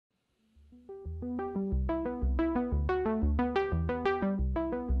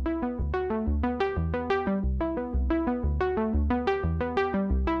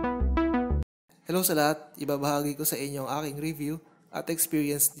Hello sa lahat, ibabahagi ko sa inyo ang aking review at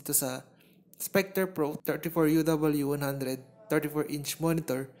experience dito sa SpecterPro 34UW100 34-inch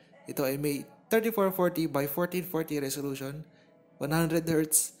monitor. Ito ay may 3440 by 1440 resolution,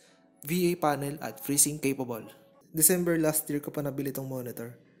 100Hz, VA panel at Freesync capable. December last year ko pa nabili itong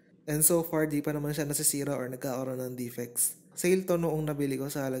monitor. And so far, di pa naman siya nasisira or nagkakaroon ng defects. Sale to noong nabili ko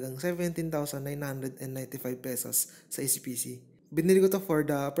sa halagang 17,995 pesos sa SPC. Binili ko to for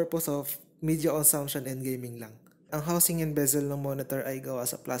the purpose of media consumption and gaming lang. Ang housing and bezel ng monitor ay gawa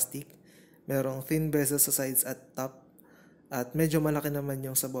sa plastic. Merong thin bezel sa sides at top. At medyo malaki naman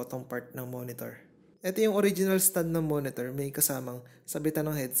yung sa bottom part ng monitor. Ito yung original stand ng monitor, may kasamang sabitan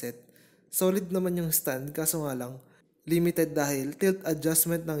ng headset. Solid naman yung stand, kaso nga lang, limited dahil tilt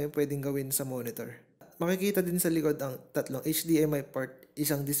adjustment lang yung pwedeng gawin sa monitor. Makikita din sa likod ang tatlong HDMI port,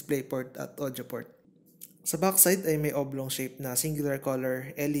 isang display port at audio port. Sa backside ay may oblong shape na singular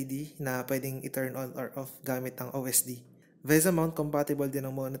color LED na pwedeng i-turn on or off gamit ang OSD. VESA mount compatible din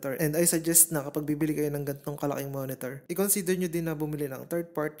ang monitor, and I suggest na kapag bibili kayo ng ganitong kalaking monitor, i-consider nyo din na bumili ng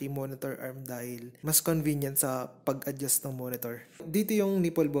third-party monitor arm dahil mas convenient sa pag-adjust ng monitor. Dito yung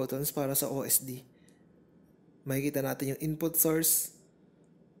nipple buttons para sa OSD. Makikita natin yung input source,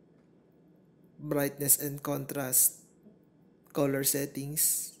 brightness and contrast, color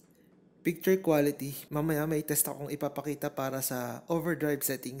settings, picture quality. Mamaya may test akong ipapakita para sa overdrive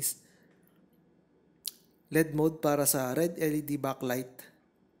settings. LED mode para sa red LED backlight.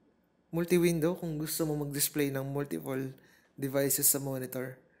 Multi-window kung gusto mo mag-display ng multiple devices sa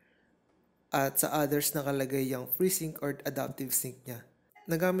monitor. At sa others nakalagay yung Freesync or adaptive sync niya.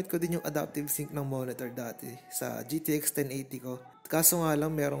 Nagamit ko din yung adaptive sync ng monitor dati sa GTX 1080 ko. Kaso nga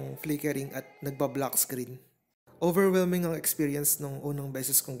lang merong flickering at nagba-black screen. Overwhelming ang experience nung unang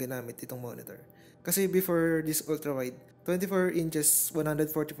beses kong ginamit itong monitor. Kasi before this ultrawide, 24 inches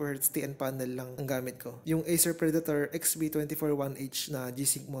 144Hz TN panel lang ang gamit ko. Yung Acer Predator XB241H na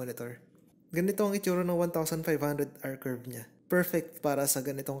G-Sync monitor. Ganito ang itsura ng 1500 R curve niya. Perfect para sa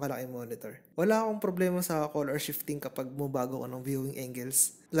ganitong kalaking monitor. Wala akong problema sa color shifting kapag mubago ko ng viewing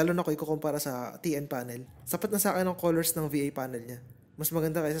angles. Lalo na ko ikukumpara sa TN panel. Sapat na sa akin ang colors ng VA panel niya. Mas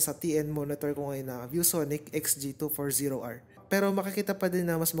maganda kaysa sa TN monitor ko ngayon na ViewSonic XG240R. Pero makikita pa din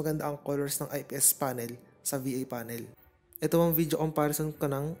na mas maganda ang colors ng IPS panel sa VA panel. Ito ang video comparison ko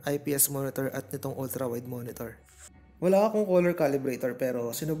ng IPS monitor at nitong ultrawide monitor. Wala akong color calibrator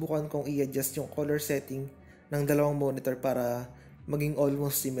pero sinubukan kong i-adjust yung color setting ng dalawang monitor para maging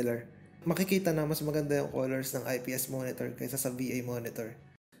almost similar. Makikita na mas maganda yung colors ng IPS monitor kaysa sa VA monitor.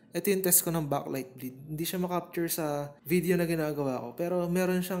 Ito yung test ko ng backlight bleed. Hindi siya makapture sa video na ginagawa ko pero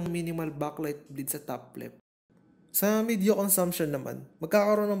meron siyang minimal backlight bleed sa top left. Sa media consumption naman,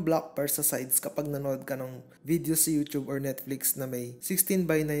 magkakaroon ng black bars sa sides kapag nanood ka ng video sa YouTube or Netflix na may 16:9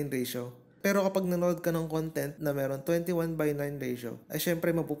 ratio. Pero kapag nanood ka ng content na meron 21:9 ratio, ay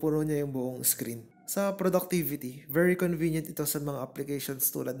syempre mapupuno niya yung buong screen. Sa productivity, very convenient ito sa mga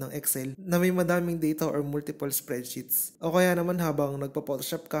applications tulad ng Excel na may madaming data or multiple spreadsheets. O kaya naman habang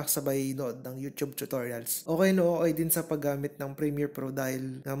nagpa-Photoshop ka sabay nood ng YouTube tutorials. Okay na okay din sa paggamit ng Premiere Pro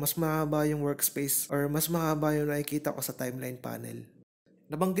dahil mas mahaba yung workspace or mas mahaba yung nakikita ko sa timeline panel.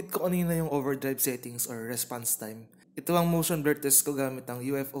 Nabanggit ko kanina yung overdrive settings or response time. Ito ang motion blur test ko gamit ang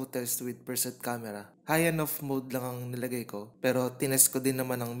UFO test with preset camera. High and off mode lang ang nilagay ko, pero tinest ko din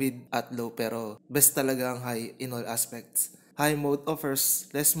naman ang mid at low, pero best talaga ang high in all aspects. High mode offers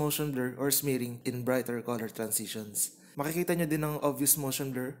less motion blur or smearing in brighter color transitions. Makikita nyo din ang obvious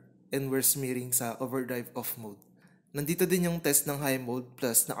motion blur and worse smearing sa overdrive off mode. Nandito din yung test ng high mode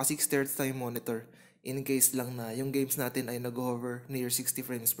plus naka 60Hz na yung monitor in case lang na yung games natin ay nag-hover near 60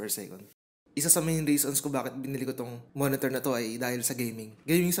 frames per second. Isa sa main reasons ko bakit binili ko tong monitor na to ay dahil sa gaming.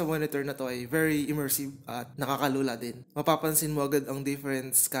 Gaming sa monitor na to ay very immersive at nakakalula din. Mapapansin mo agad ang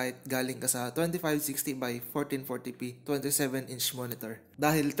difference kahit galing ka sa 2560 by 1440p 27-inch monitor.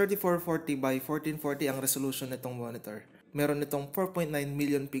 Dahil 3440 by 1440 ang resolution nitong monitor, meron itong 4.9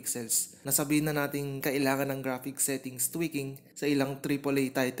 million pixels na sabihin na natin kailangan ng graphic settings tweaking sa ilang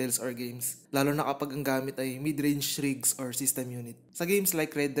AAA titles or games, lalo na kapag ang gamit ay mid-range rigs or system unit. Sa games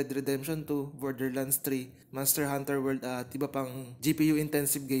like Red Dead Redemption 2, Borderlands 3, Monster Hunter World at iba pang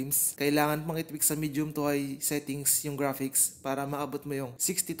GPU-intensive games, kailangan pang i-tweak sa medium to high settings yung graphics para maabot mo yung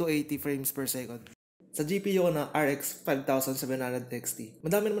 60 to 80 frames per second. Sa GPU ko na RX 5700 XT,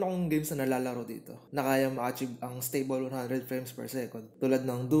 madami naman akong games na nalalaro dito na kaya ma-achieve ang stable 100 frames per second. Tulad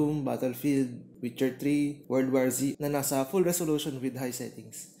ng Doom, Battlefield, Witcher 3, World War Z na nasa full resolution with high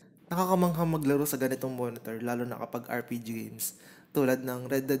settings. Nakakamangha maglaro sa ganitong monitor lalo na kapag RPG games tulad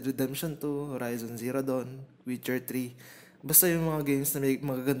ng Red Dead Redemption 2, Horizon Zero Dawn, Witcher 3. Basta yung mga games na may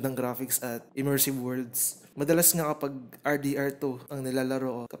magagandang graphics at immersive worlds. Madalas nga kapag RDR2 ang nilalaro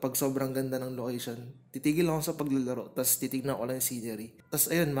ko, kapag sobrang ganda ng location, titigil ako sa paglalaro, tapos titignan ko lang yung scenery. Tapos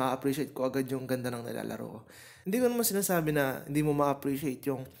ayun, ma-appreciate ko agad yung ganda ng nilalaro ko. Hindi ko naman sinasabi na hindi mo ma-appreciate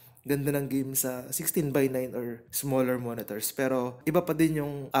yung ganda ng game sa 16:9 or smaller monitors. Pero iba pa din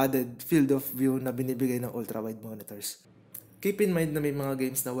yung added field of view na binibigay ng ultrawide monitors. Keep in mind na may mga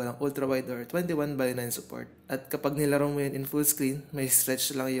games na walang ultrawide or 21:9 support. At kapag nilaro mo yun in full screen, may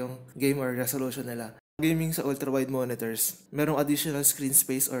stretch lang yung game or resolution nila. Gaming sa ultrawide monitors, merong additional screen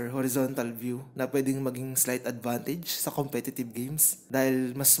space or horizontal view na pwedeng maging slight advantage sa competitive games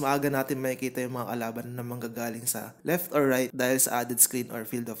dahil mas maaga natin makikita yung mga kalaban na manggagaling sa left or right dahil sa added screen or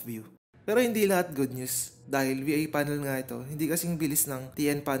field of view. Pero hindi lahat good news dahil VA panel nga ito, hindi kasing bilis ng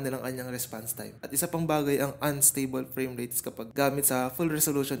TN panel ang kanyang response time. At isa pang bagay ang unstable frame rates kapag gamit sa full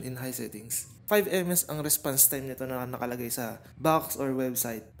resolution in high settings. 5 ms ang response time nito na nakalagay sa box or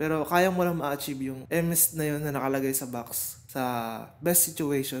website. Pero kaya mo lang ma-achieve yung ms na yun na nakalagay sa box sa best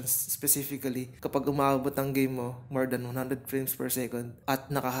situations, specifically kapag umabot ang game mo more than 100 frames per second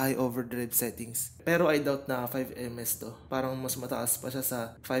at naka-high overdrive settings. Pero I doubt na 5 ms to. Parang mas mataas pa siya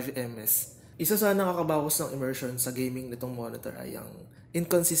sa 5 ms. Isa sa nakakabawas ng immersion sa gaming nitong monitor ay ang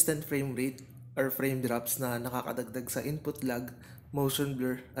inconsistent frame rate or frame drops na nakakadagdag sa input lag, motion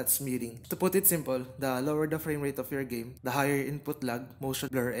blur, at smearing. To put it simple, the lower the frame rate of your game, the higher input lag, motion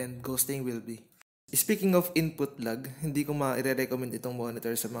blur, and ghosting will be. Speaking of input lag, hindi ko ma-recommend itong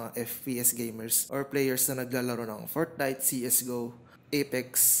monitor sa mga FPS gamers or players na naglalaro ng Fortnite, CSGO,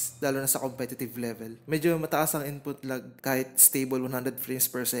 Apex, lalo na sa competitive level. Medyo mataas ang input lag kahit stable 100 frames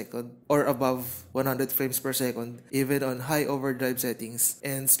per second or above 100 frames per second even on high overdrive settings.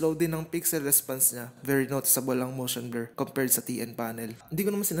 And slow din ang pixel response niya. Very noticeable ang motion blur compared sa TN panel. Hindi ko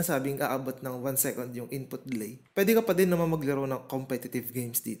naman sinasabing aabot ng 1 second yung input delay. Pwede ka pa din naman maglaro ng competitive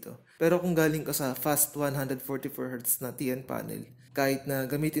games dito. Pero kung galing ka sa fast 144Hz na TN panel, kahit na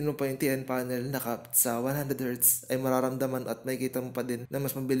gamitin mo pa yung TN panel na capped sa 100Hz ay mararamdaman at makikita mo pa din na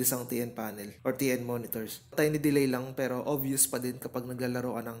mas mabilis ang TN panel or TN monitors. Tiny delay lang pero obvious pa din kapag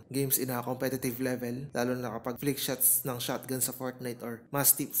naglalaro ka ng games in a competitive level, lalo na kapag flick shots ng shotgun sa Fortnite or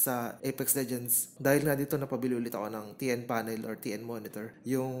mass tips sa Apex Legends. Dahil nga dito napabili ulit ako ng TN panel or TN monitor,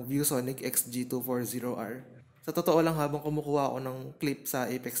 yung ViewSonic XG240R. Sa totoo lang, habang kumukuha ako ng clip sa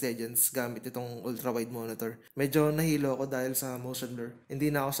Apex Legends gamit itong ultrawide monitor, medyo nahilo ako dahil sa motion blur. Hindi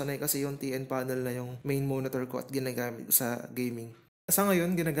na ako sanay kasi yung TN panel na yung main monitor ko at ginagamit sa gaming. Sa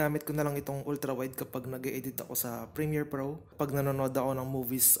ngayon, ginagamit ko na lang itong ultrawide kapag nag-edit ako sa Premiere Pro, kapag nanonood ako ng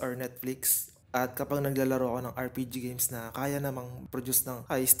movies or Netflix, at kapag naglalaro ako ng RPG games na kaya namang produce ng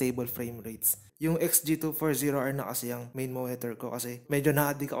high stable frame rates. Yung XG240R na kasi yung main monitor ko kasi medyo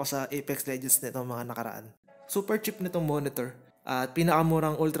na-addict ako sa Apex Legends nito mga nakaraan. Super cheap nitong monitor at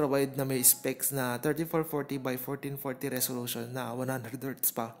pinakamurang ultrawide na may specs na 3440 by 1440 resolution na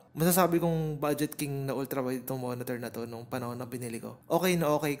 100Hz pa. Masasabi kong budget king na ultrawide itong monitor na to nung panahon na binili ko. Okay na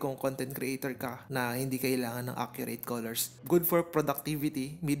okay kung content creator ka na hindi kailangan ng accurate colors. Good for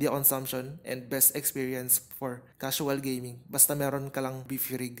productivity, media consumption, and best experience for casual gaming. Basta meron ka lang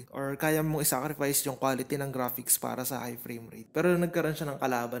beefy rig or kaya mong isacrifice yung quality ng graphics para sa high frame rate. Pero nagkaroon siya ng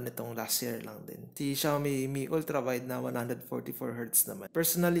kalaban nitong last year lang din. Si Xiaomi Mi Ultrawide na 144Hz naman.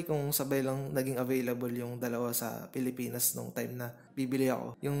 Personally, kung sabay lang naging available yung dalawa sa Pilipinas nung time na bibili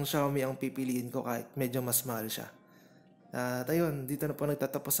ako, yung Xiaomi ang pipiliin ko kahit medyo mas mahal siya. At ayun, dito na po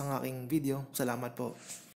nagtatapos ang aking video. Salamat po.